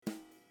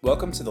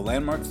Welcome to the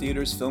Landmark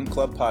Theater's Film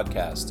Club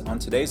podcast. On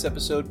today's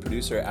episode,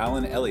 producer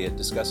Alan Elliott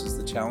discusses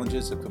the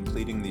challenges of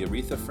completing the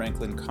Aretha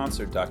Franklin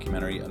concert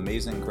documentary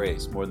Amazing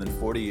Grace more than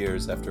 40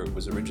 years after it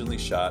was originally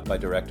shot by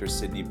director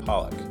Sydney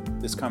Pollack.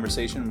 This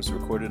conversation was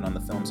recorded on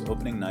the film's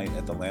opening night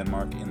at the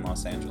Landmark in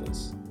Los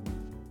Angeles.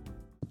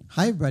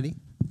 Hi, everybody.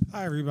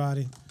 Hi,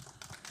 everybody.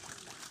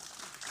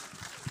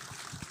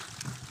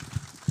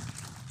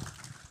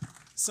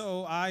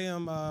 So I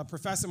am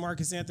Professor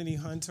Marcus Anthony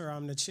Hunter.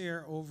 I'm the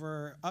chair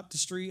over up the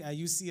street at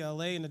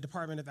UCLA in the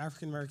Department of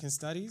African American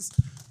Studies.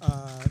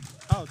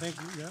 Thank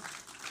you. Yeah.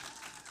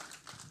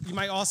 You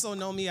might also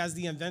know me as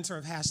the inventor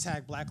of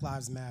hashtag Black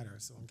Lives Matter,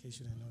 so in case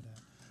you didn't know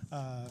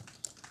that.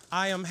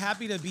 I am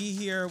happy to be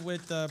here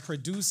with the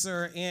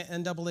producer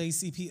and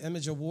NAACP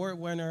Image Award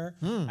winner,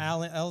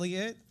 Alan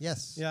Elliott.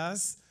 Yes.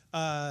 Yes.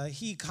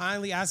 He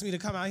kindly asked me to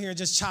come out here and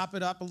just chop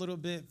it up a little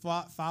bit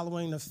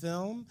following the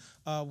film,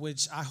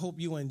 which I hope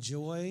you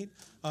enjoyed.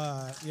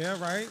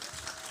 Yeah, right?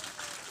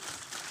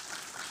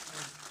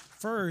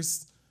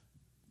 First,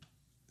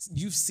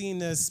 you've seen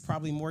this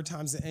probably more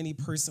times than any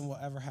person will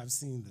ever have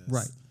seen this.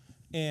 Right.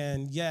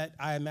 And yet,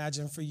 I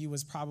imagine for you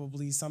it's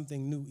probably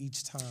something new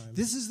each time.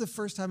 This is the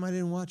first time I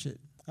didn't watch it.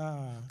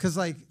 Because,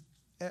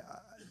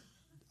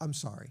 I'm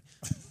sorry.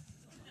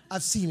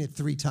 I've seen it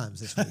 3 times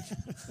this week.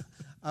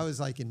 I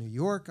was in New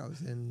York, I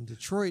was in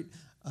Detroit,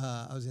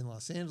 I was in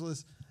Los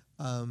Angeles,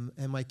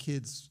 and my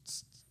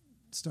kids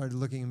started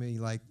looking at me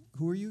like,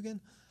 who are you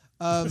again?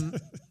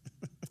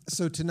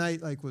 So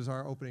tonight was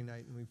our opening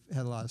night, and we've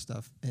had a lot of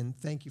stuff. And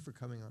thank you for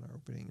coming on our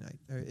opening night.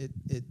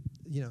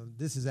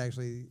 This is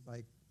actually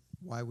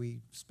why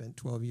we spent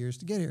 12 years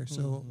to get here.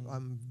 So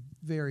I'm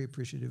very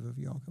appreciative of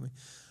you all coming.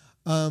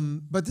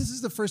 But this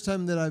is the first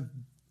time that I've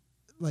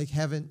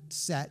haven't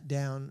sat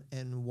down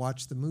and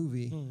watched the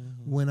movie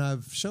when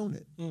I've shown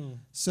it.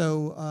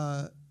 So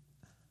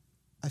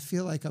I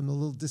feel like I'm a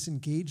little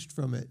disengaged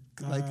from it,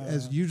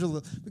 as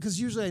usual, because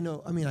usually I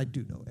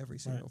do know every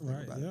single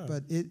thing about it,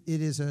 but it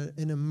is an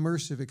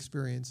immersive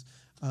experience,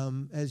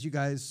 as you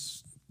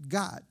guys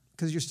got,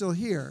 because you're still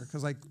here,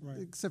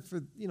 except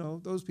for,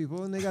 those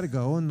people, and they got to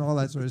go and all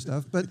that sort of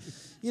stuff. But,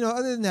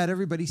 other than that,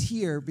 everybody's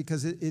here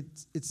because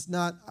it's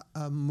not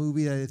a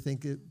movie that I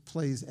think it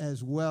plays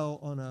as well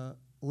on a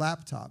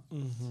laptop,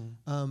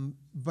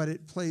 but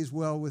it plays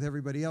well with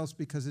everybody else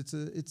because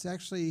it's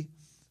actually,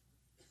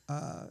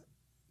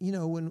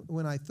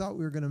 when I thought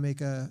we were going to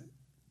make a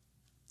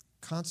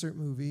concert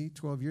movie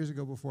 12 years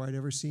ago before I'd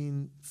ever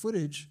seen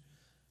footage,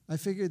 I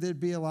figured there'd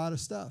be a lot of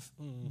stuff.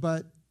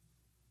 But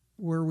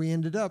where we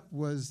ended up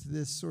was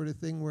this sort of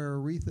thing where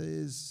Aretha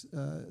is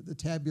the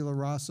tabula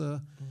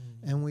rasa,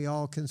 and we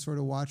all can sort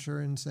of watch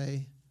her and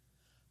say,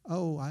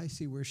 oh, I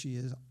see where she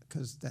is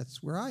because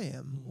that's where I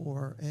am.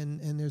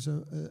 And there's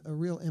a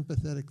real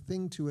empathetic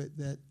thing to it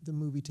that the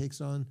movie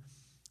takes on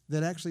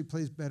that actually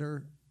plays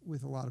better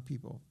with a lot of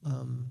people.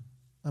 I'm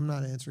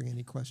not answering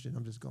any question.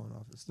 I'm just going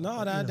off this stuff.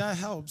 No, that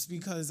helps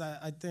because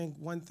I think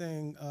one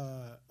thing,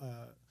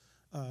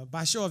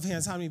 by show of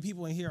hands, how many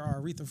people in here are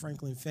Aretha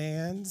Franklin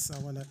fans?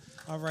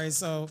 All right,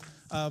 so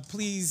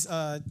please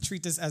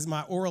treat this as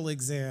my oral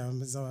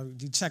exam, so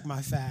you check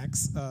my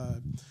facts.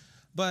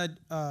 But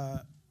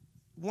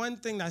one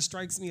thing that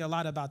strikes me a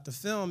lot about the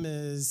film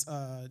is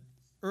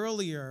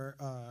earlier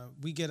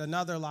we get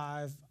another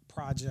live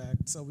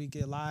project, so we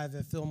get live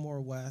at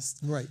Fillmore West,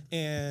 right?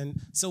 And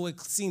so it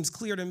seems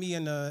clear to me,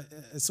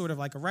 sort of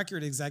like a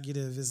record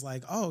executive is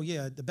like, oh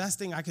yeah, the best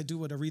thing I could do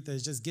with Aretha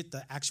is just get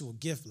the actual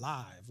gift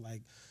live.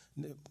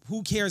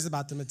 Who cares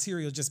about the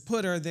material? Just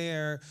put her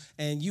there,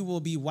 and you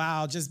will be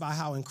wowed just by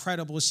how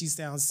incredible she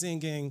sounds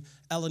singing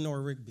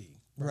Eleanor Rigby.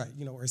 Right,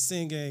 or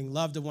singing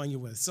 "Love the One You're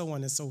With," so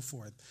on and so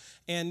forth.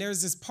 And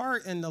there's this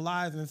part in the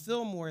live in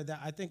Fillmore that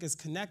I think is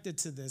connected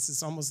to this.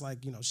 It's almost like,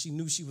 she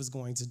knew she was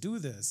going to do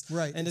this.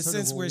 Right. In the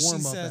sense where she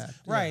says,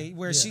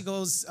 she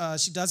goes,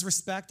 she does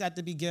respect at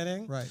the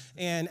beginning. Right.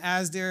 And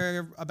as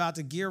they're about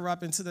to gear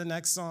up into the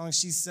next song,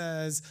 she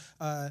says,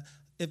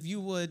 if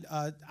you would,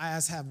 I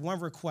have one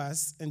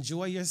request: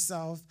 enjoy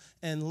yourself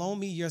and loan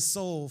me your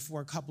soul for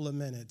a couple of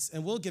minutes,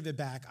 and we'll give it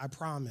back, I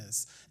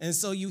promise. And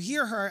so you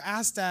hear her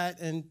ask that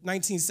in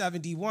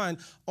 1971,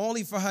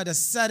 only for her to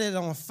set it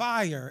on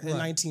fire in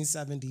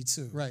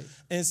 1972. Right.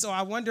 And so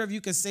I wonder if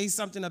you could say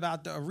something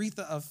about the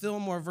Aretha of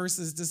Fillmore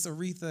versus this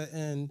Aretha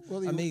in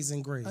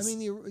Amazing Grace.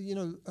 The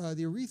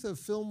Aretha of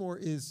Fillmore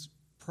is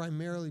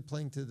primarily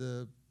playing to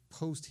the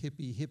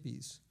post-hippie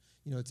hippies.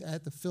 It's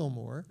at the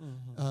Fillmore.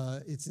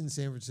 It's in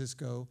San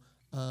Francisco.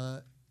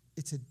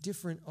 It's a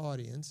different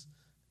audience.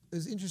 It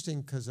was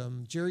interesting because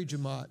Jerry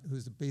Jemmott,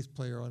 who's the bass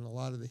player on a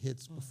lot of the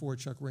hits before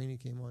Chuck Rainey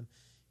came on,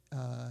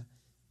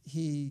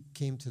 he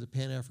came to the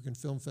Pan-African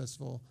Film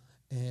Festival,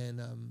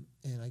 and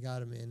I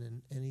got him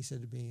in, and he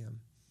said to me,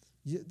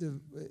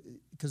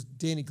 because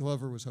Danny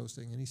Glover was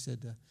hosting, and he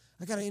said,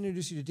 I got to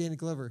introduce you to Danny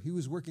Glover. He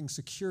was working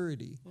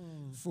security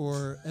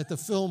at the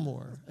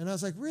Fillmore. And I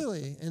was like,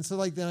 really? And so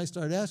then I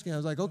started asking. I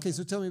was like, okay,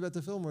 so tell me about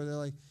the Fillmore. They're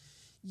like,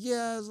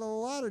 yeah, there's a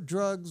lot of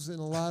drugs and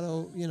a lot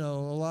of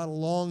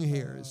long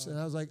hairs. And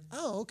I was like,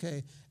 oh,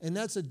 okay. And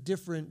that's a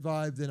different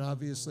vibe than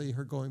obviously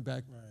her going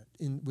back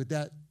in with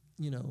that,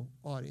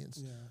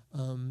 audience. Yeah.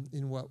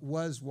 In what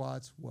was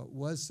Watts, what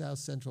was South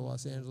Central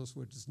Los Angeles,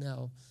 which is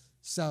now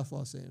South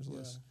Los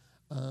Angeles.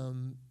 Yeah.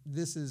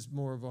 This is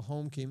more of a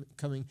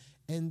homecoming.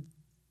 And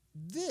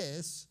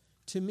this,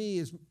 to me,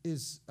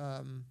 is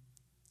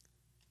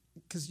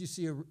because you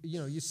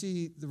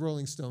see the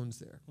Rolling Stones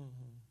there.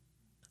 Mm-hmm.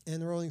 And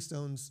the Rolling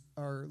Stones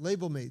are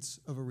label mates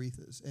of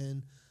Aretha's.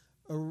 And,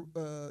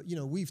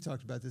 we've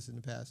talked about this in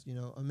the past.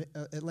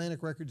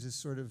 Atlantic Records is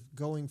sort of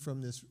going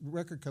from this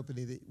record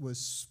company that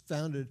was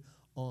founded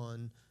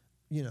on,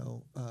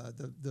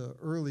 the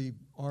early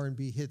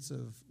R&B hits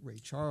of Ray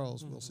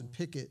Charles, Wilson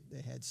Pickett.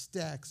 They had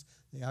Stax.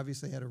 They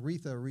obviously had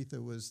Aretha.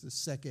 Aretha was the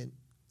second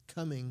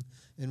coming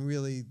and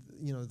really,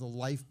 the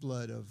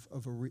lifeblood of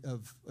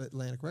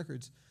Atlantic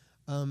Records.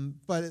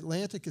 But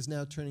Atlantic is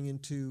now turning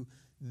into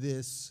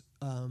this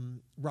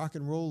rock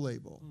and roll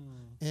label.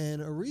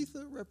 And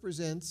Aretha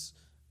represents,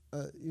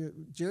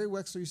 Jerry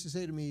Wexler used to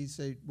say to me,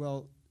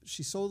 well,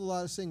 she sold a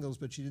lot of singles,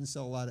 but she didn't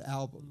sell a lot of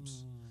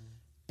albums.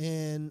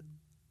 And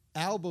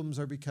albums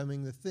are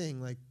becoming the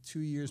thing. Like 2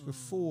 years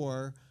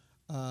before,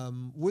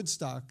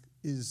 Woodstock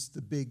is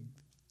the big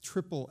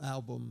triple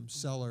album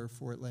seller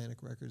for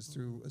Atlantic Records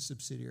through a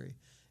subsidiary.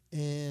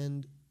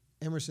 And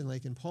Emerson,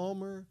 Lake and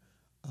Palmer,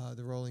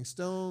 the Rolling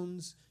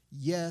Stones,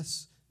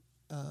 Yes.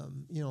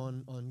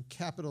 On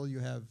Capitol you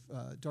have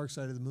Dark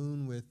Side of the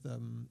Moon with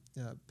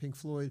Pink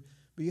Floyd,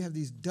 but you have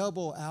these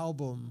double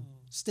album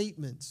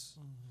statements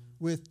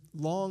with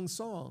long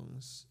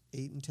songs,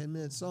 8 and 10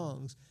 minute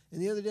songs.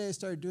 And the other day I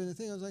started doing the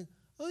thing, I was like,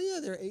 oh yeah,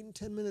 there are 8 and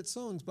 10 minute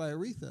songs by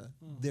Aretha.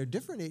 They're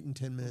different 8 and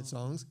 10 minute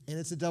songs, and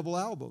it's a double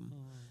album.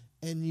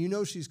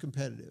 And she's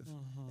competitive.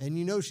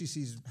 And she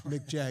sees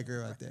Mick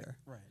Jagger out there.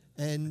 Right.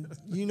 And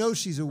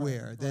she's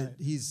aware that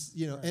he's,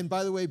 and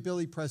by the way,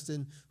 Billy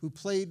Preston, who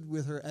played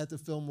with her at the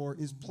Fillmore,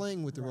 is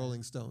playing with the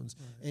Rolling Stones.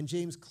 And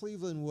James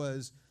Cleveland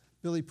was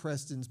Billy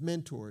Preston's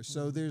mentor.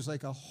 So there's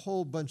like a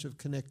whole bunch of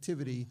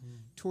connectivity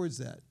towards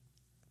that.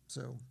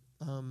 So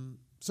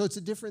it's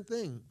a different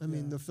thing. I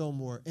mean, the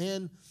Fillmore.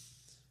 And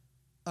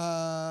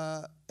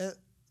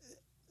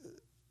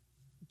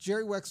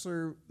Jerry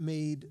Wexler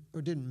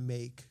didn't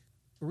make,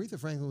 Aretha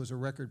Franklin was a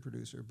record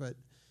producer, but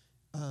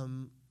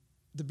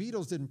the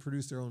Beatles didn't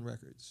produce their own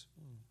records.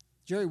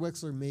 Jerry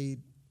Wexler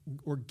made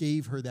or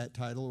gave her that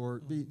title,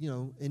 or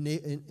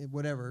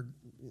whatever,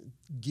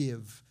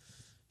 give.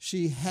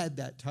 She had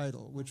that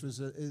title, which was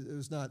it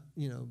was not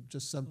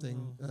just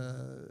something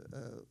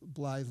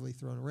blithely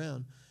thrown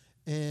around,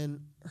 and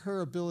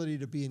her ability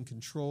to be in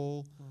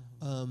control,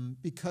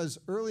 because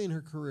early in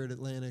her career at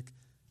Atlantic,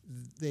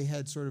 they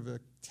had sort of a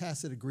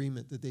tacit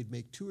agreement that they'd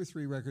make 2 or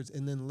 3 records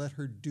and then let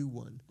her do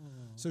one.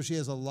 So she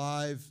has a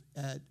Live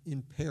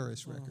in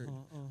Paris record,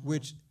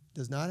 which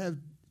does not have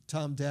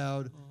Tom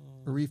Dowd,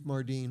 Arif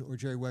Mardin, or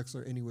Jerry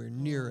Wexler anywhere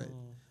near it.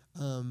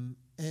 And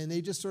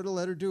they just sort of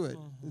let her do it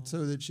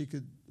so that she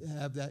could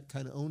have that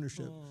kind of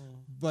ownership.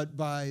 But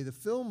by the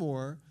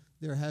Fillmore,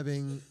 they're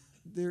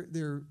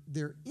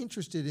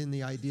interested in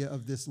the idea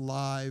of this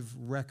live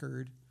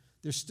record.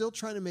 They're still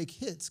trying to make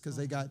hits because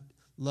they got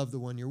Love the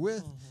One You're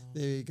With.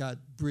 They got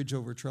Bridge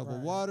Over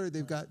Troubled Water.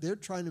 They're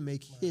trying to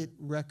make hit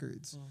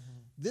records.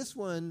 This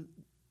one,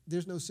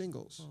 there's no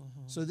singles.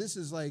 So this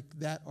is like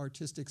that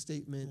artistic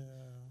statement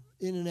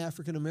in an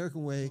African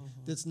American way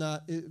that's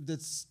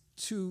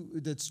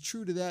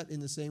true to that in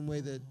the same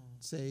way that,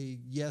 say,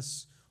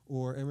 Yes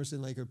or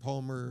Emerson, Lake and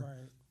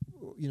Palmer,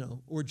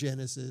 or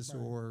Genesis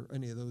or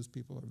any of those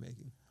people are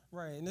making.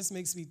 Right, and this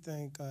makes me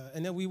think,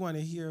 and then we want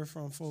to hear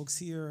from folks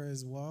here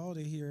as well,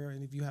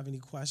 and if you have any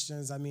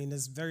questions. I mean,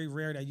 it's very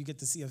rare that you get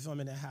to see a film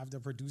and have the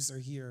producer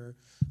here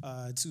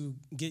to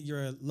get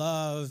your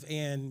love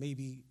and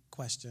maybe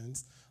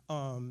questions.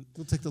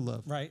 We'll take the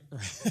love. Right.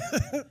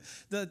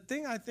 The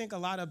thing I think a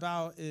lot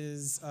about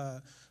is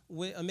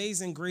with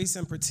Amazing Grace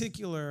in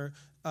particular,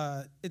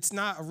 it's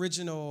not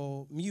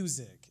original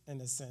music in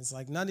a sense.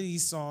 Like, none of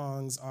these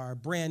songs are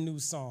brand new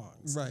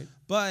songs. Right.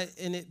 But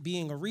in it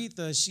being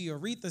Aretha, she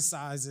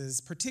Aretha-sizes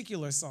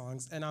particular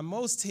songs. And I'm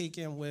most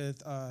taken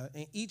with,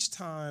 and each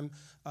time,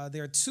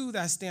 there are 2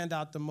 that stand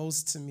out the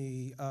most to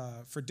me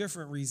for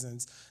different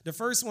reasons. The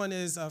first one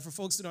is, for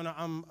folks who don't know,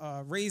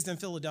 I'm raised in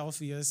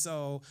Philadelphia,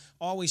 so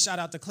always shout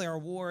out to Clara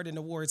Ward and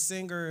the Ward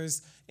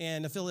Singers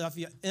and the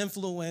Philadelphia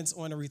influence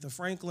on Aretha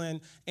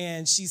Franklin.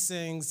 And she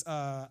sings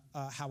How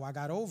I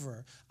Got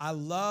Over. I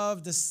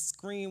love the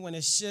screen when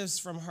it shifts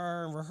from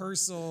her in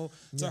rehearsal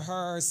to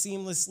her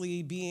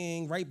seamlessly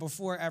being right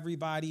before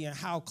everybody, and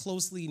how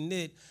closely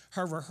knit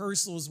her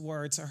rehearsals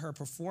were to her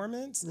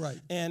performance. Right.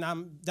 And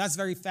that's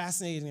very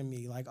fascinating to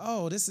me. Like,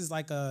 oh, this is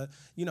like a,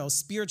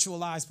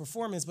 spiritualized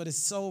performance, but it's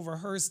so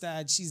rehearsed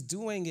that she's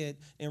doing it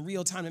in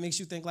real time. It makes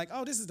you think like,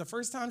 oh, this is the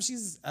first time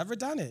she's ever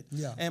done it.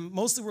 Yeah. And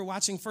mostly we're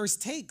watching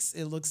first takes,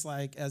 it looks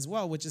like, as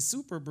well, which is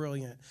super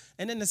brilliant.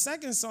 And then the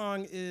second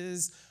song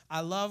is, I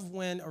love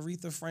when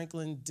Aretha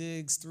Franklin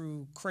digs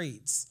through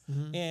crates,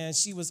 and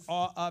she was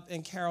all up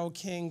in Carole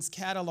King's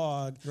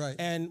catalog. Right.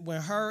 And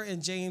when her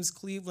and James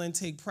Cleveland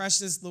take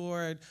Precious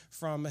Lord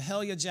from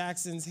Mahalia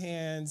Jackson's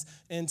hands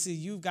into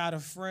You've Got a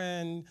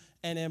Friend,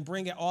 and then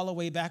bring it all the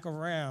way back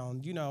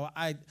around,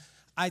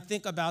 I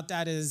think about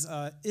that as,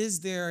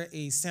 is there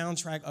a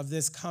soundtrack of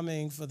this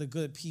coming for the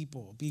good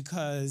people?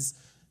 Because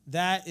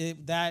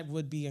that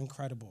would be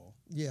incredible.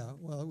 Yeah,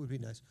 well, it would be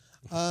nice.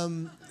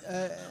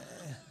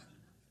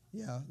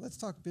 Yeah, let's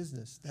talk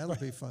business. That'll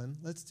be fun.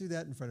 Let's do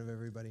that in front of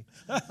everybody.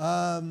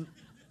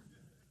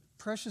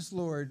 Precious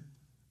Lord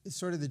is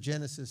sort of the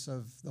genesis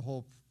of the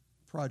whole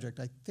project.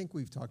 I think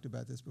we've talked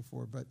about this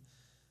before, but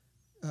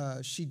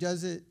she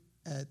does it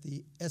at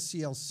the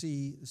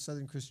SCLC, the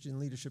Southern Christian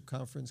Leadership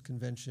Conference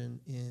convention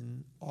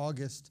in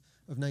August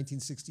of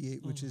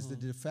 1968, which is the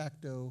de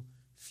facto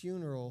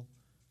funeral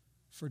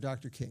for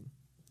Dr. King.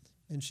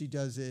 And she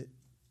does it,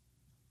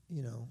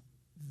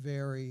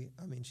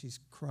 she's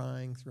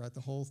crying throughout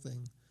the whole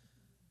thing.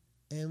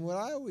 And what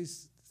I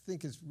always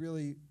think is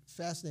really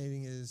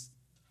fascinating is,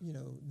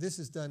 this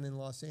is done in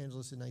Los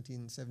Angeles in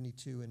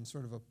 1972 in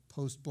sort of a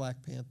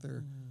post-Black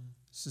Panther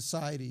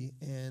society,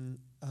 and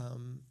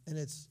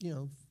it's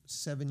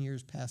 7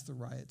 years past the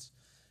riots,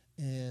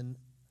 and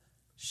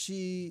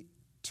she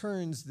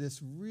turns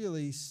this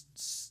really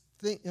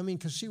thing.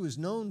 Because she was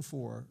known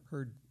for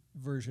her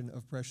version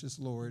of Precious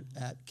Lord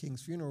at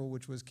King's funeral,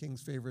 which was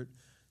King's favorite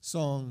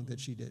song that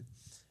she did,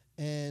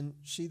 and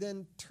she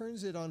then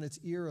turns it on its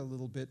ear a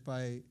little bit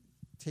by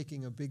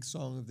taking a big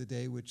song of the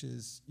day, which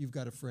is You've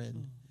Got a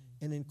Friend,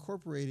 and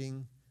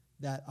incorporating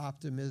that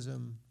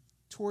optimism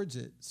towards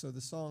it. So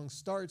the song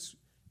starts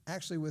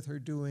actually with her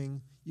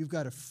doing You've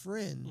Got a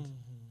Friend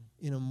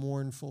in a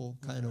mournful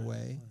kind of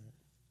way,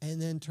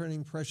 and then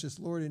turning Precious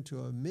Lord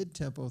into a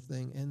mid-tempo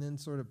thing, and then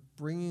sort of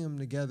bringing them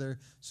together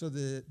so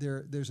that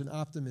there's an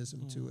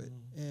optimism to it.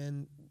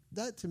 And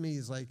that, to me,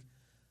 is like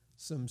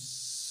some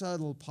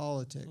subtle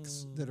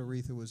politics that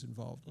Aretha was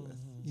involved with.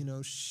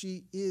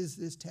 She is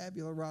this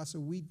tabula rasa.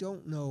 We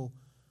don't know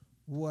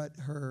what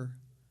her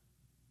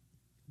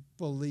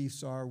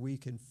beliefs are. We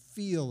can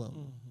feel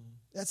them.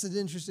 That's an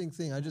interesting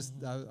thing. All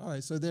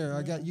right, so there,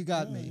 you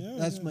got me.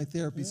 That's my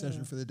therapy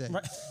session for the day.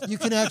 Right. You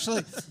can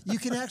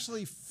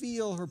actually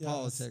feel her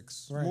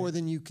politics more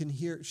than you can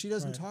hear. She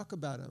doesn't talk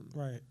about them.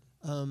 Right.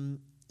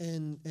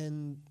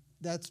 And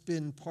that's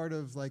been part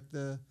of like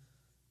the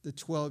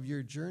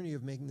 12-year journey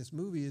of making this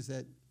movie, is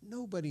that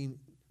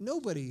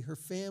nobody, her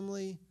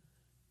family,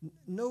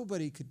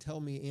 nobody could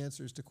tell me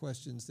answers to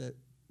questions that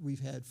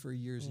we've had for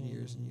years and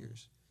years and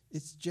years.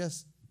 It's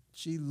just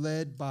she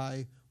led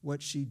by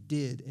what she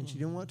did, and she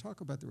didn't want to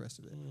talk about the rest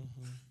of it.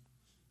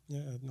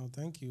 Yeah, no,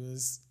 thank you.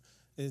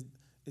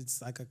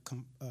 It's like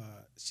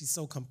she's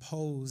so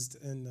composed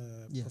in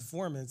the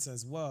performance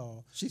as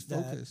well. She's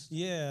focused.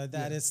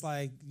 It's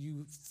like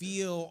you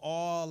feel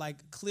all,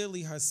 like,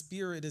 clearly her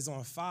spirit is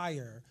on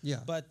fire. Yeah.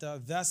 But the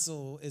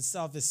vessel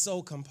itself is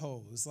so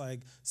composed,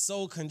 like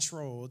so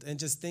controlled. And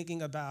just we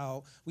think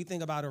about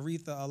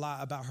Aretha a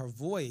lot about her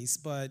voice,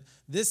 but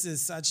this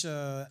is such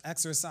a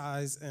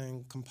exercise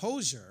in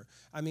composure.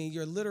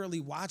 You're literally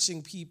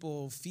watching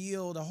people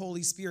feel the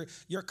Holy Spirit.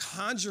 You're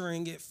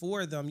conjuring it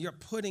for them. You're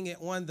putting it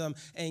on them.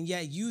 And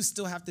yet you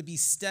still have to be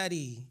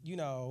steady,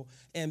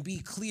 and be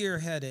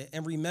clear-headed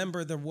and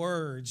remember the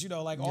words,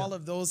 all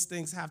of those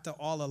things have to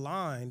all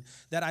align.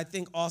 That I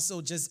think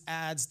also just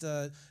adds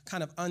the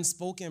kind of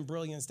unspoken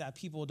brilliance that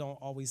people don't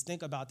always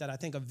think about, that I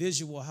think a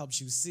visual helps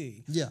you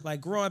see. Yeah.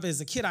 Like growing up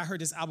as a kid, I heard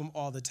this album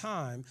all the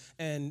time.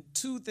 And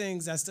two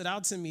things that stood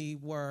out to me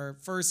were,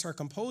 first, her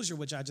composure,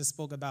 which I just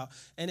spoke about,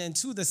 and then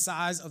two, the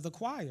size of the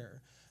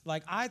choir.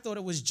 Like, I thought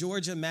it was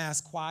Georgia Mass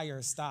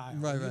Choir style.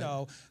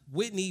 Right.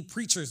 Whitney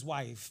Preacher's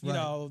Wife.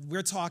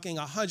 We're talking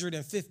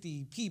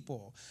 150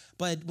 people.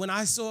 But when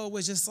I saw it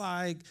was just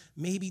like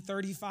maybe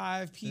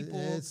 35 people.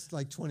 It's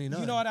like 29.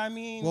 You know what I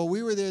mean? Well,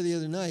 we were there the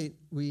other night.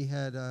 We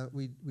had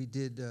we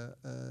did the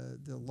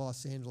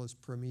Los Angeles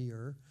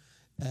premiere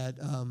at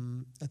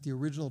the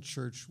original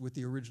church with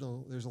the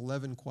original. There's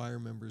 11 choir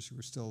members who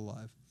are still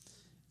alive.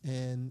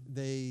 And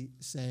they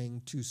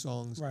sang 2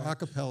 songs a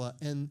cappella,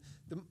 and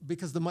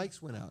because the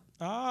mics went out.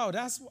 The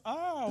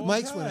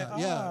mics went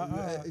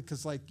out,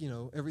 because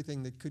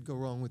everything that could go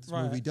wrong with this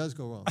movie does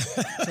go wrong.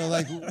 So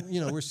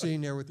we're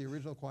sitting there with the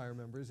original choir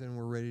members, and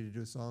we're ready to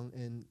do a song,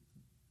 and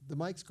the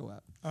mics go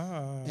out,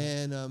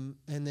 and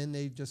then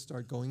they just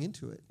start going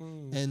into it,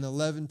 and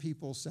 11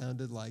 people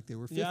sounded like they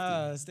were 50.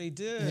 Yes, they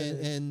did,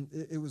 and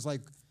it was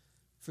like.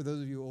 For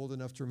those of you old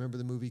enough to remember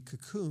the movie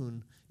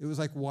Cocoon, it was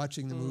like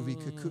watching the movie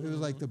Cocoon. It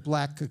was like the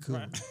Black Cocoon.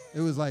 Right. It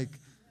was like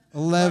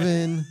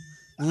 11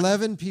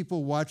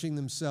 people watching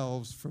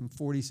themselves from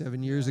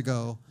 47 years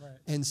ago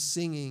and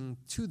singing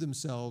to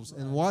themselves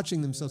and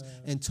watching themselves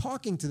and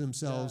talking to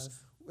themselves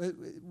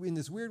in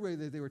this weird way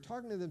that they were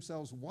talking to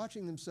themselves,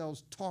 watching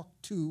themselves talk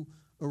to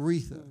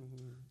Aretha.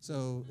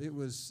 So it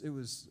was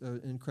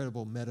an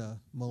incredible meta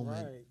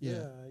moment. Right.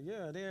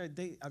 Yeah.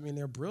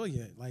 They're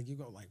brilliant. Like you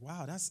go like,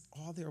 wow, that's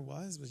all there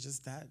was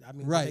just that. I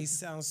mean, Right.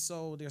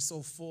 they're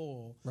so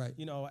full. Right.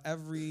 You know,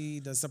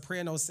 the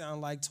sopranos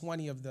sound like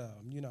 20 of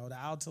them. You know, the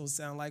altos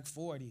sound like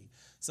 40.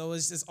 So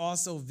it's just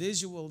also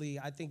visually,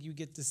 I think you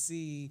get to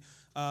see.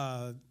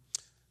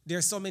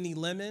 There's so many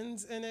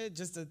lemons in it,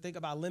 just to think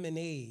about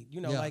lemonade.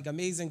 You know, like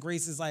Amazing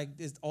Grace is like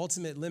this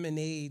ultimate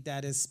lemonade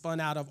that is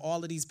spun out of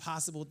all of these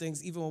possible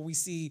things. Even when we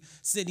see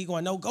Sidney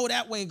going, no, go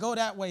that way.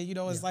 You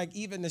know, it's like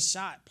even the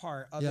shot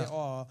part of it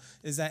all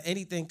is that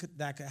anything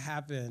that could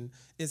happen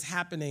is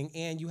happening,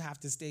 and you have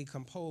to stay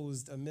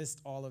composed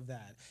amidst all of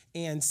that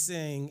and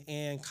sing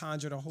and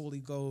conjure the Holy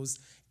Ghost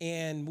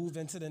and move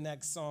into the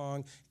next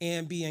song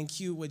and be in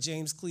cue with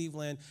James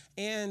Cleveland.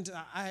 And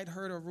I had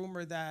heard a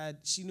rumor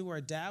that she knew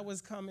her dad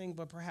was coming,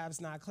 but perhaps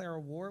not Clara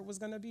Ward was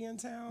gonna be in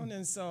town.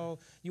 And so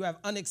you have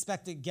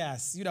unexpected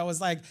guests. You know,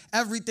 it's like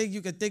everything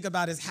you could think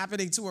about is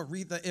happening to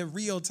Aretha in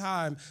real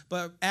time.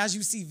 But as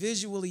you see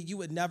visually, you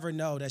would never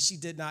know that she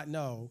did not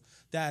know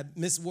that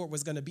Miss Ward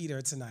was gonna be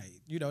there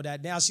tonight. You know,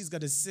 that now she's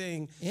gonna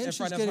sing And in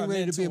front of her she's getting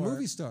ready to be a mentor.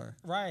 movie star.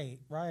 Right.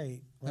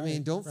 I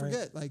mean, don't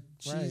forget, like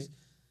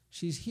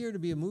she's here to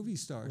be a movie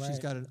star. Right. She's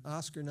got an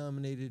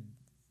Oscar-nominated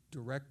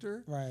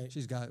director. Right.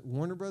 She's got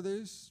Warner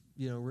Brothers.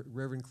 You know,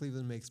 Reverend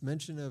Cleveland makes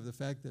mention of the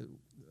fact that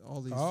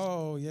all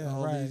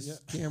these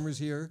these cameras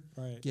here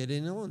get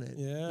in on it.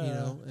 Yeah. You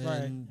know,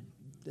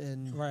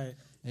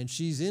 and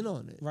she's in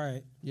on it.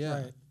 Right.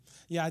 Yeah. Right.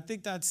 Yeah, I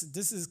think this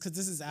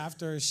is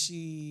after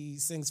she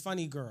sings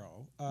 "Funny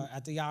Girl"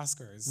 at the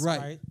Oscars.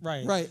 Right.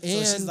 Right. So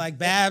she's like,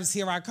 "Babs,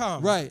 here I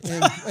come." Right.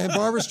 And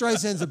Barbara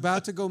Streisand's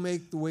about to go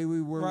make "The Way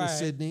We Were" with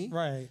Sydney.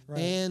 Right.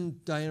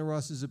 And Diana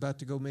Ross is about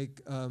to go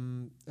make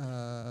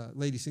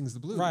 "Lady Sings the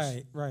Blues."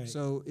 Right.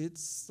 So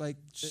it's like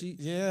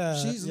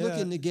she's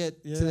looking to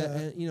get to that,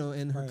 and, you know,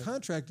 and her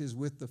contract is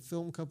with the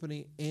film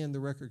company and the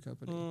record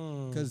company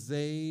because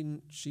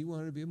she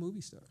wanted to be a movie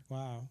star.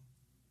 Wow.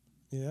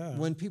 Yeah.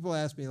 When people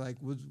ask me, like,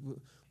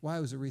 why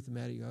was Aretha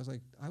mad at you? I was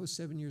like, I was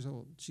 7 years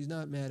old. She's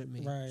not mad at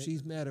me. Right.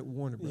 She's mad at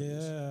Warner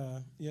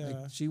Brothers. Yeah.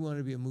 Like, she wanted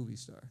to be a movie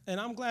star. And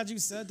I'm glad you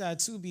said that,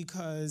 too,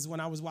 because when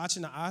I was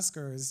watching the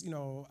Oscars, you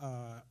know,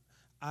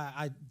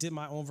 I did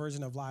my own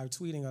version of live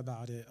tweeting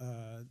about it.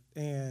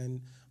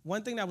 And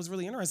one thing that was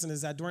really interesting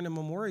is that during the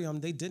memoriam,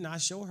 they did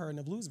not show her in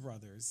the Blues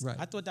Brothers. Right.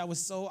 I thought that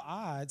was so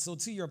odd. So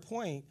to your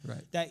point,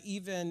 right. that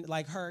even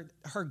like her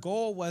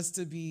goal was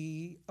to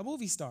be a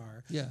movie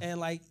star. Yeah. And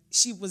like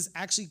she was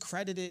actually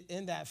credited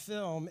in that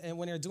film. And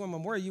when they're doing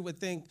memoriam, you would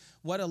think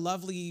what a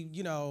lovely,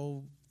 you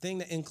know, thing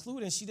to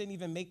include. And she didn't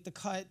even make the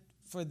cut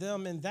for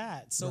them in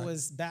that. So right.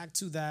 it's back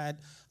to that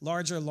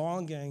larger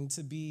longing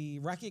to be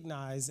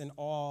recognized in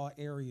all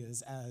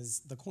areas as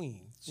the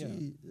queen.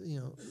 She, you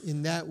know,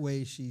 in that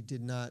way, she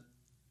did not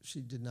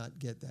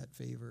get that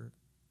favor.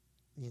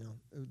 You know,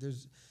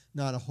 there's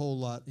not a whole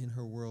lot in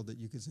her world that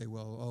you could say,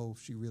 well, oh,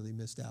 she really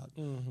missed out.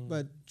 Mm-hmm.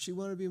 But she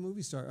wanted to be a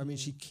movie star. I mean,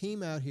 she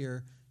came out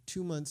here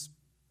 2 months,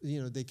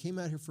 you know, they came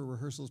out here for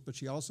rehearsals, but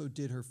she also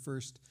did her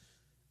first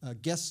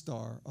guest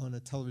star on a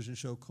television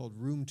show called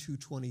Room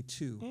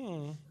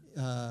 222.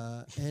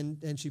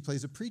 And she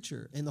plays a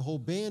preacher, and the whole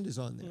band is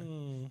on there.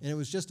 And it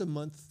was just a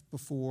month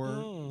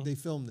before they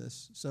filmed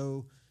this.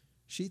 So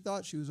she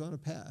thought she was on a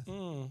path.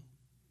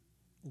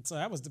 So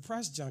that was the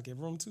press junket,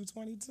 Room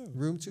 222.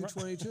 Room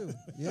 222.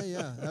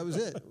 Yeah, that was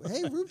it.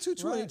 Hey, Room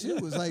 222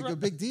 was like a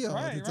big deal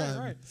at the time.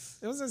 Right.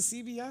 It was a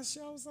CBS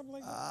show or something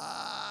like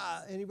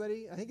that?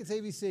 Anybody? I think it's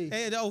ABC.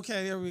 Hey,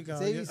 okay, there we go.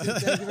 It's ABC.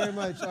 Thank you very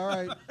much. All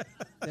right.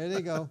 There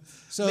they go.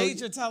 So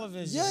major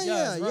television.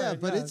 Yeah.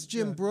 But it's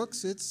Jim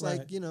Brooks. It's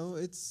like, you know,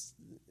 it's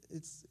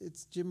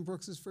Jim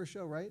Brooks' first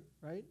show, right?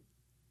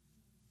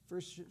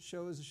 First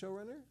show as a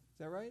showrunner? Is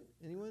that right?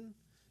 Anyone?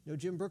 No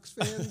Jim Brooks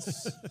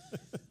fans?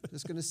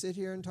 Just going to sit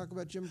here and talk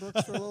about Jim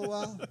Brooks for a little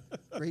while?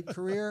 Great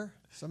career.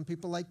 Some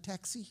people like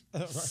Taxi.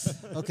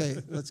 Okay,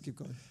 let's keep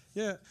going.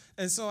 Yeah,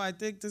 and so I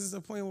think this is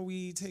a point where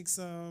we take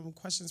some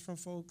questions from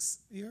folks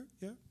here.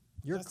 Yeah,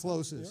 you're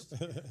closest.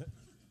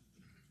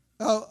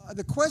 Oh,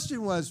 the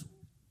question was,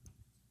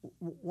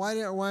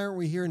 why aren't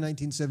we here in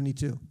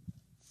 1972?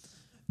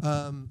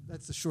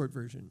 That's the short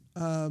version.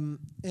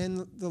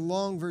 And the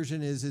long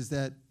version is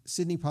that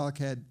Sidney Pollack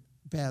had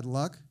bad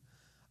luck.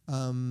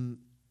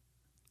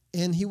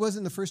 And he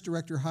wasn't the first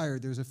director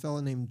hired. There was a fellow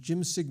named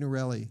Jim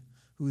Signorelli,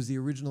 who was the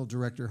original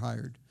director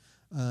hired.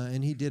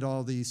 And he did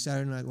all the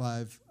Saturday Night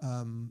Live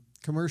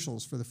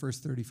commercials for the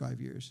first 35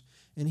 years.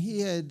 And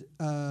he had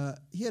a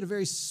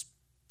very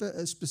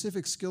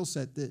specific skill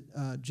set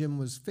that Jim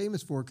was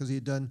famous for because he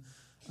had done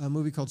a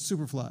movie called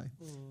Superfly.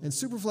 And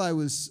Superfly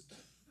was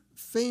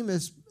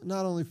famous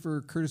not only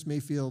for Curtis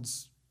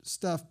Mayfield's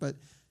stuff, but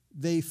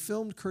they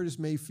filmed Curtis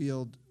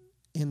Mayfield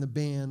and the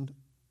band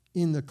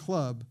in the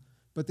club,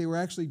 but they were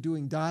actually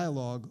doing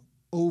dialogue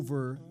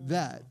over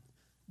that,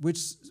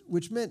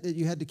 which meant that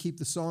you had to keep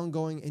the song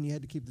going and you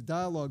had to keep the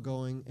dialogue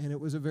going, and it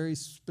was a very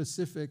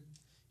specific,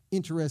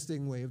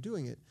 interesting way of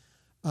doing it.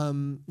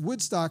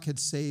 Woodstock had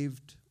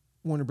saved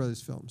Warner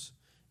Brothers films,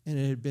 and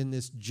it had been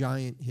this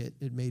giant hit.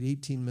 It made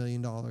 $18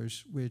 million,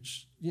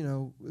 which, you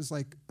know, was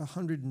like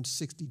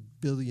 $160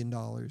 billion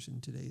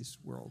in today's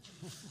world.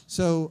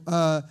 So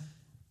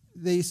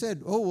they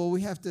said, oh, well,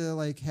 we have to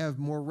like have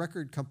more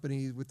record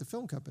companies with the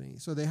film company.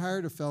 So they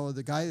hired a fellow.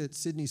 The guy that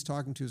Sidney's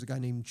talking to is a guy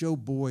named Joe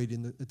Boyd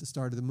at the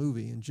start of the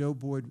movie. And Joe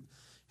Boyd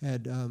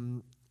had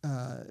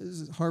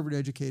is a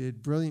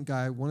Harvard-educated, brilliant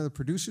guy, one of the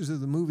producers of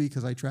the movie,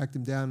 because I tracked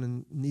him down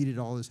and needed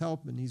all his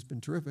help, and he's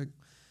been terrific.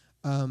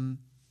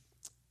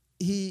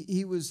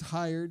 He was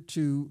hired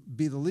to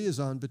be the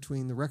liaison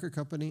between the record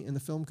company and the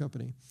film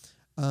company.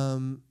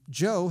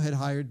 Joe had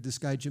hired this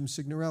guy, Jim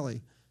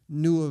Signorelli,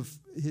 knew of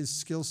his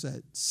skill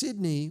set.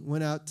 Sidney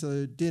went out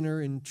to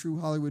dinner in true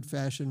Hollywood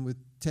fashion with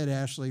Ted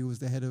Ashley, who was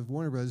the head of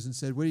Warner Brothers, and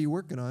said, what are you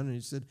working on? And he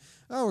said,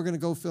 oh, we're going to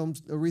go film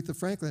Aretha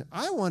Franklin.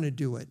 I want to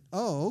do it.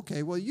 Oh,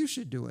 okay, well, you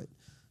should do it.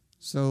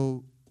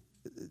 So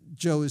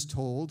Joe is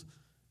told,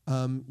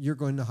 you're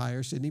going to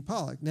hire Sydney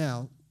Pollack.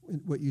 Now,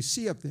 what you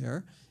see up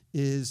there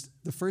is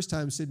the first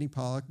time Sydney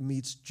Pollack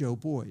meets Joe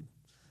Boyd.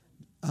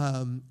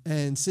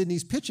 And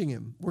Sidney's pitching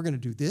him. We're going to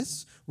do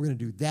this. We're going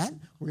to do that.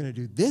 We're going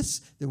to do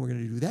this. Then we're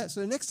going to do that.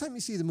 So the next time you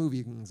see the movie,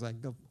 you can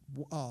like go,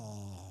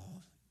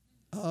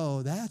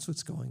 oh, that's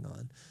what's going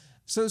on.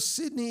 So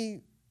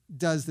Sidney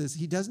does this.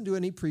 He doesn't do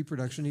any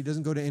pre-production. He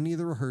doesn't go to any of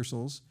the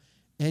rehearsals.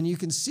 And you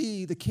can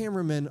see the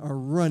cameramen are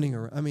running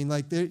around. I mean,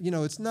 like, you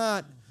know, it's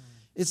not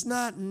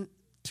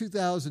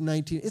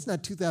 2019. It's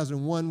not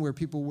 2001 where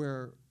people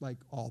wear like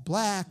all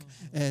black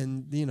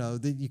and, you know,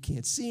 you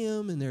can't see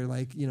them and they're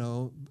like, you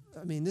know,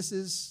 I mean, this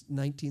is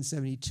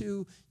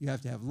 1972. You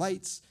have to have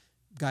lights.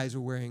 Guys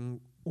are wearing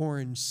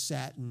orange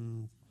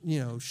satin, you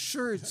know,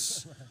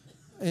 shirts,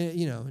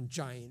 you know, and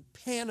giant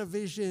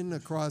Panavision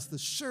across the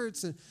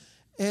shirts.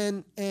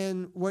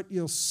 And what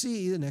you'll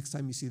see the next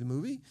time you see the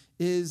movie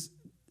is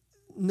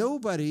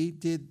nobody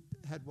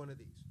had one of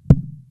these.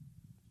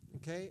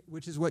 Okay,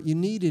 which is what you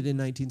needed in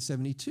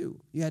 1972.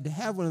 You had to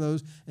have one of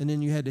those, and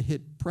then you had to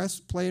hit press,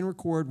 play, and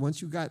record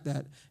once you got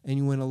that, and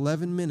you went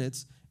 11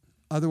 minutes.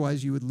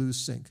 Otherwise, you would lose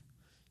sync.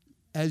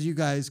 As you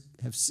guys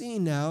have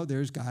seen now,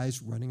 there's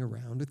guys running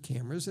around with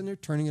cameras, and they're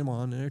turning them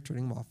on, and they're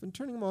turning them off, and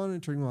turning them on,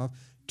 and turning them off,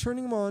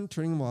 turning them on,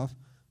 turning them off,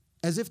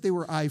 as if they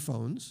were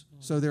iPhones,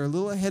 so they're a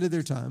little ahead of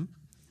their time.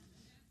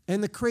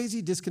 And the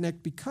crazy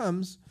disconnect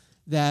becomes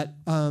that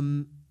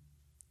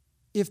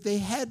if they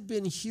had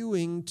been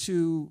hewing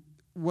to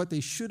what they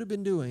should have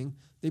been doing,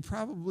 they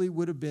probably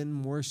would have been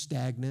more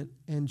stagnant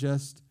and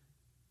just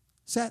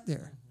sat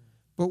there.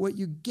 But what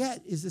you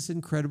get is this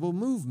incredible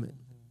movement.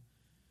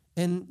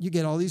 And you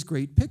get all these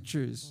great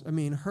pictures. I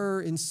mean,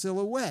 her in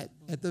silhouette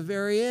at the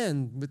very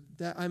end. With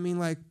that, I mean,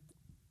 like,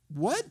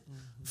 what?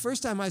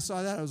 First time I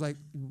saw that, I was like,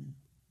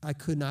 I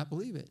could not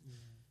believe it.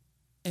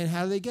 And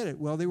how do they get it?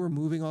 Well, they were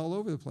moving all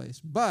over the place.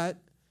 But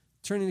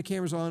turning the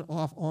cameras on,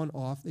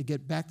 off. They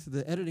get back to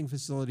the editing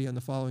facility on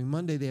the following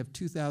Monday. They have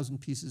 2,000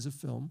 pieces of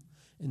film,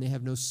 and they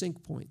have no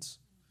sync points.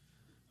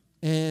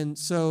 And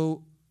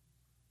so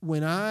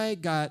when I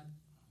got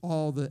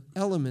all the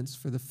elements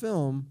for the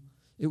film,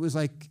 it was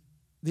like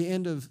the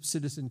end of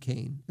Citizen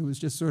Kane. It was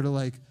just sort of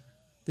like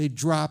they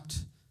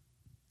dropped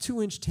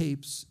 2-inch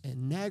tapes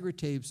and Niagara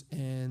tapes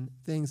and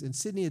things. And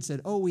Sidney had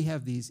said, oh, we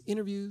have these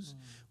interviews.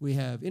 We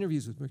have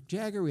interviews with Mick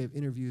Jagger. We have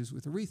interviews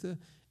with Aretha.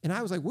 And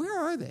I was like, where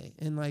are they?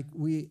 And like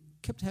we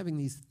kept having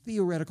these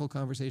theoretical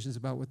conversations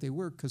about what they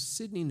were because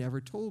Sidney never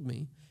told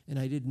me. And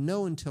I didn't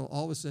know until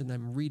all of a sudden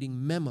I'm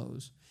reading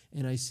memos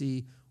and I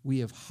see we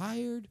have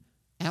hired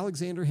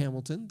Alexander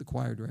Hamilton, the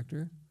choir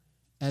director,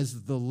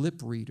 as the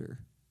lip reader.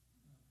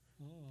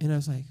 And I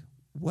was like,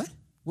 what?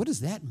 What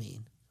does that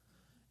mean?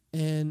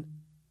 And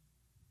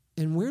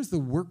where's the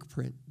work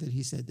print that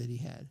he said that he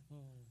had?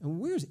 And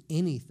where's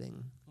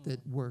anything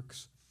that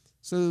works?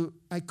 So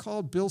I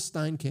called Bill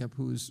Steinkamp,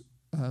 who's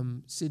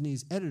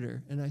Sidney's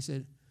editor, and I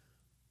said,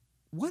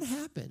 what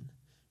happened?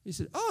 He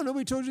said, oh,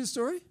 nobody told you the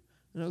story?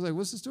 And I was like,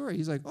 what's the story?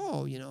 He's like,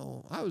 oh, you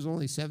know, I was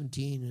only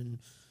 17, and,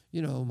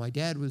 you know, my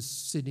dad was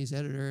Sidney's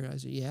editor. And I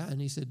said, yeah.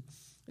 And he said,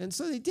 and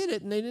so they did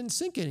it, and they didn't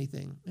sync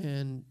anything.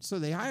 And so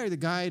they hired the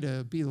guy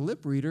to be the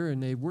lip reader,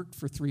 and they worked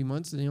for 3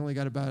 months, and they only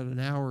got about an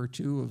hour or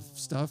two of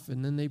stuff,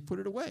 and then they put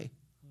it away.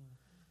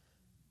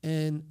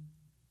 And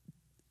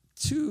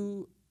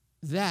to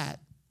that,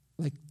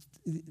 like,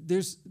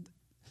 there's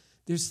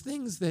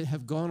things that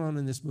have gone on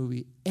in this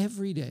movie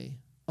every day,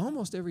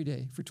 almost every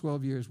day for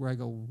 12 years where I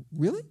go,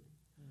 really?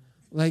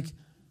 Like,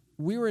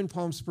 we were in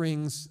Palm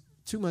Springs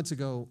 2 months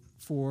ago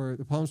for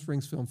the Palm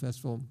Springs Film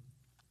Festival,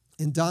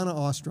 and Donna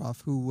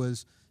Ostroff, who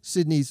was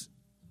Sidney's...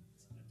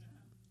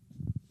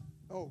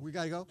 Oh, we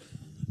got to go?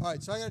 All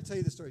right, so I got to tell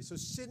you the story. So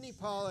Sydney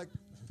Pollack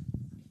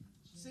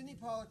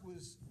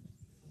was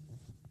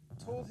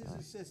told his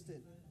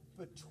assistant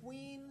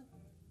between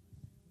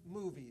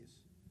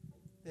movies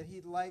that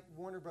he'd like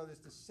Warner Brothers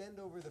to send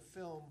over the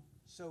film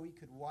so he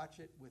could watch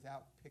it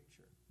without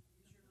picture.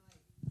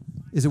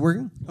 Is it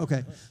working?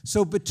 Okay.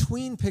 So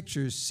between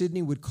pictures,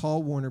 Sidney would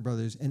call Warner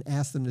Brothers and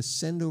ask them to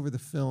send over the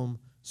film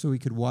so he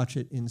could watch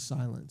it in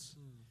silence.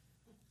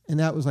 And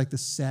that was like the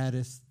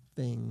saddest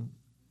thing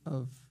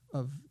of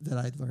that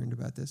I'd learned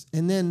about this.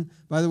 And then,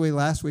 by the way,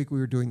 last week we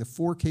were doing the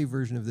 4K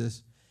version of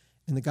this,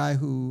 and the guy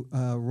who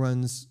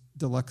runs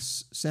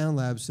Deluxe Sound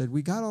Lab said,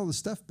 we got all the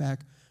stuff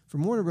back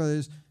from Warner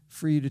Brothers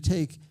for you to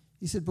take.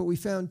 He said, but we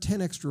found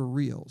 10 extra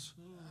reels.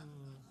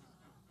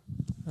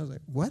 I was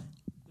like, what?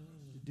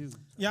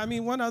 Yeah, I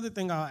mean, one other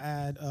thing I'll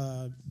add,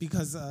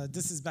 because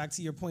this is back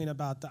to your point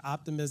about the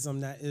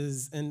optimism that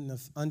is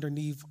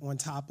underneath, on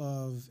top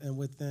of, and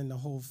within the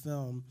whole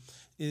film,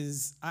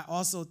 is I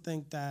also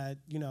think that,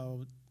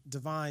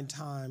 divine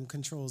time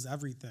controls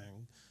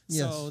everything.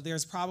 Yes. So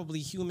there's probably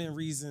human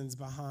reasons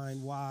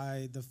behind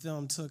why the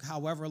film took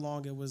however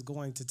long it was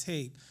going to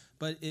take,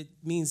 but it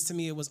means to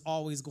me it was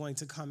always going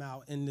to come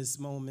out in this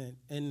moment,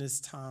 in this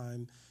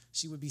time.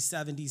 She would be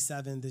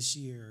 77 this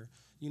year.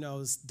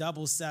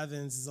 Double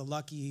sevens is a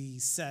lucky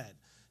set.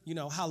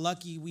 How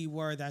lucky we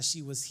were that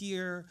she was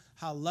here,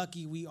 how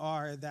lucky we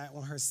are that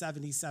on her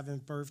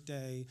 77th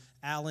birthday,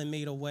 Alan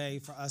made a way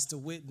for us to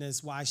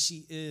witness why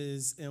she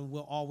is and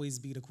will always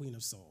be the Queen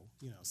of Soul.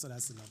 So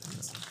that's another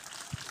reason.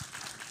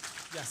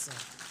 Yes, sir.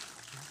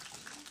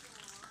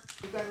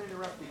 You got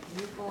interrupted. Can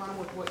you go on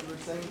with what you were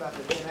saying about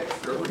the 10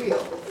 extra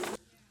reels?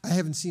 I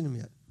haven't seen them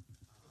yet.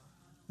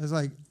 I was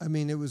like,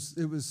 it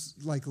was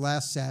like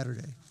last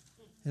Saturday.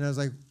 And I was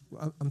like,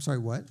 I'm sorry,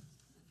 what?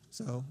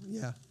 So,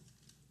 yeah.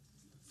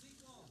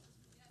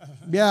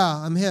 Yeah,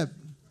 I'm hip.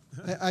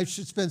 I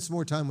should spend some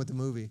more time with the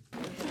movie.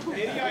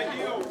 Any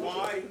idea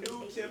why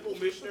New Temple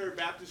Missionary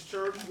Baptist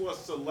Church was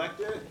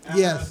selected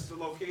Yes. as the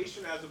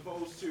location as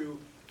opposed to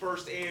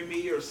First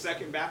AME or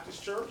Second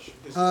Baptist Church?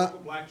 Historical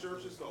black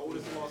churches, the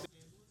oldest in Los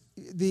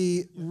Angeles.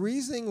 The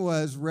reasoning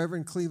was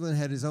Reverend Cleveland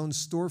had his own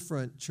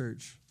storefront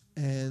church.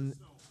 And,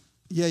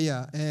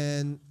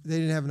 and they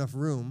didn't have enough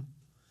room.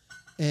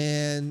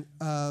 And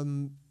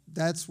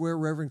that's where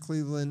Reverend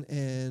Cleveland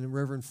and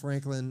Reverend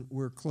Franklin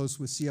were close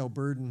with C.L.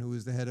 Burden, who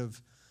was the head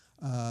of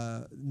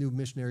New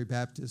Missionary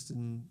Baptist,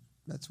 and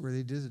that's where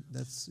they did it.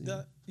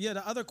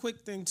 The other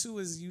quick thing, too,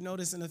 is you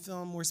notice in the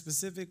film more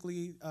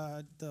specifically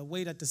the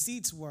way that the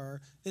seats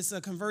were, it's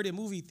a converted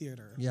movie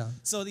theater. Yeah.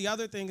 So the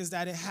other thing is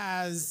that it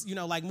has,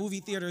 like movie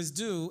theaters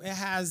do, it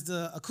has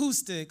the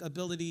acoustic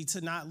ability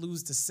to not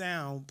lose the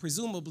sound,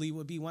 presumably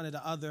would be one of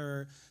the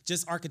other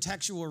just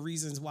architectural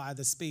reasons why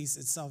the space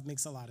itself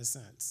makes a lot of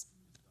sense.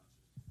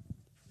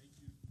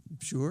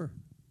 Sure.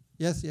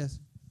 Yes.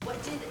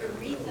 What did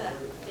Aretha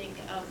think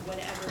of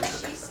whatever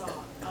she saw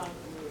of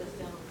the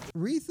film?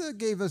 Aretha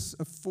gave us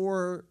a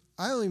 4.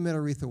 I only met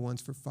Aretha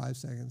once for 5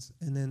 seconds,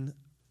 and then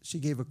she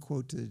gave a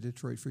quote to the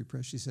Detroit Free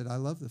Press. She said, I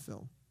love the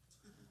film.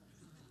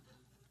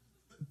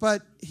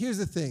 But here's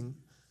the thing.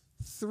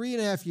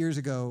 3.5 years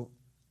ago,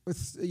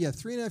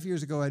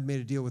 I'd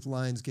made a deal with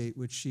Lionsgate,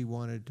 which she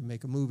wanted to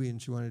make a movie,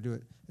 and she wanted to do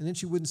it. And then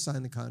she wouldn't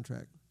sign the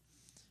contract.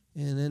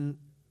 And then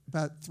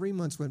about 3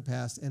 months went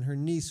past, and her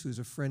niece, who's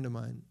a friend of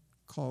mine,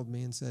 called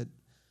me and said,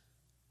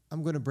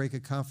 I'm going to break a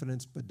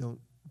confidence, but don't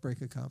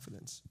break a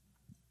confidence.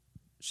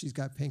 She's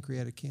got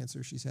pancreatic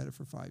cancer. She's had it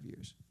for 5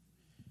 years.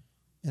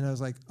 And I was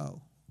like,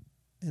 oh.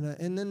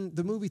 And then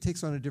the movie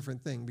takes on a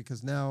different thing,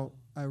 because now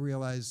I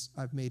realize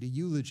I've made a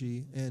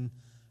eulogy, and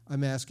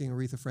I'm asking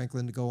Aretha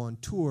Franklin to go on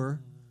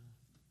tour.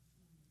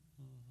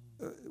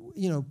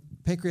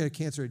 Pancreatic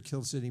cancer had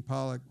killed Sidney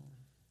Pollack.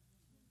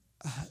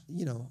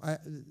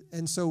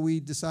 And so we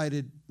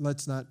decided,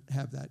 let's not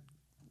have that.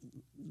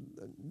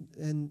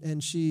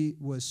 And she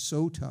was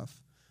so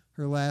tough.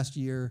 Her last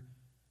year,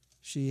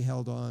 she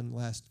held on.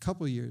 Last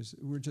couple of years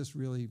were just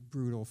really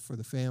brutal for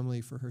the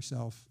family, for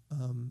herself,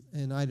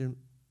 and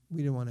we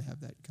didn't want to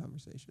have that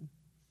conversation.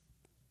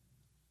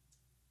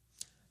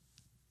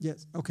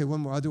 Yes. Okay.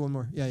 One more. I'll do one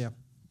more. Yeah.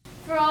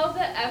 For all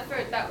the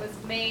effort that was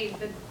made,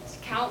 the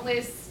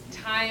countless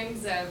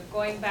times of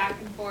going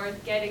back and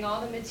forth, getting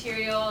all the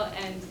material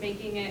and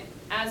making it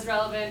as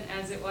relevant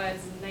as it was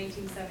in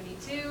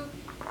 1972,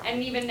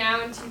 and even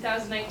now in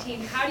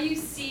 2019, how do you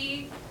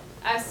see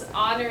us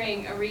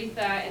honoring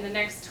Aretha in the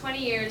next 20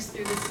 years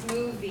through this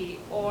movie?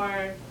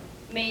 Or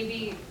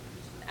maybe,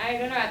 I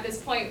don't know, at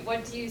this point,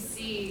 what do you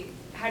see?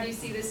 How do you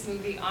see this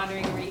movie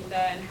honoring Aretha,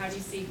 and how do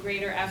you see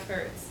greater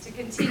efforts to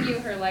continue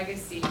her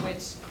legacy,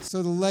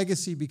 So the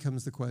legacy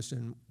becomes the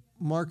question.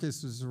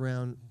 Marcus was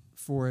around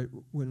for it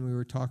when we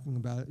were talking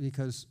about it,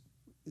 because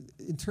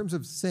in terms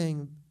of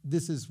saying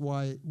this is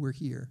why we're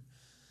here,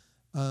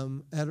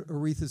 at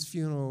Aretha's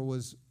funeral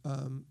was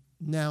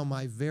now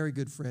my very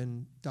good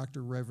friend,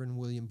 Dr. Reverend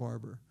William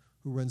Barber,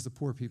 who runs the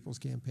Poor People's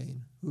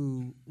Campaign,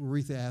 who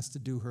Aretha asked to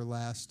do her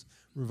last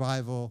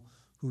revival,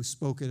 who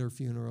spoke at her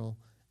funeral.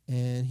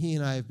 And he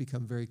and I have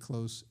become very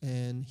close.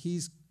 And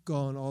he's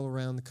gone all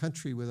around the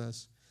country with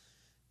us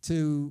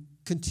to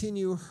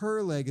continue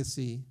her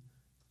legacy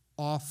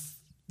off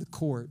the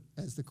court,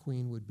 as the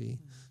Queen would be.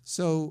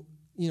 So,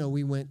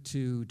 we went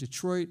to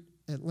Detroit,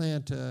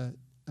 Atlanta.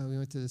 We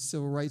went to the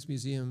Civil Rights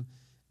Museum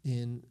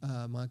in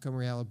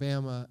Montgomery,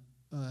 Alabama,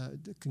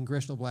 the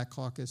Congressional Black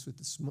Caucus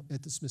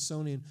at the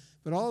Smithsonian.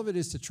 But all of it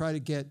is to try to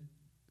get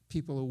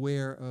people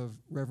aware of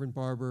Reverend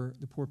Barber,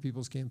 the Poor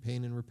People's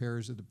Campaign, and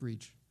Repairers of the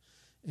Breach.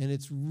 And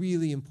it's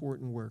really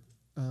important work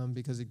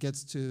because it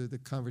gets to the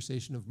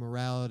conversation of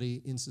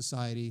morality in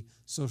society,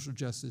 social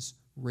justice,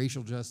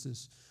 racial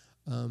justice.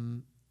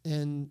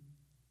 And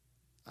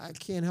I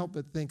can't help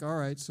but think, all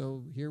right,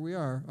 so here we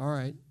are. All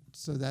right,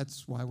 so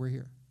that's why we're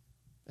here.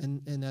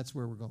 And that's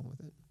where we're going with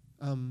it.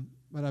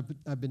 But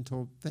I've been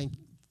told,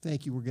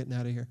 thank you, we're getting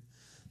out of here.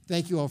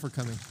 Thank you all for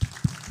coming.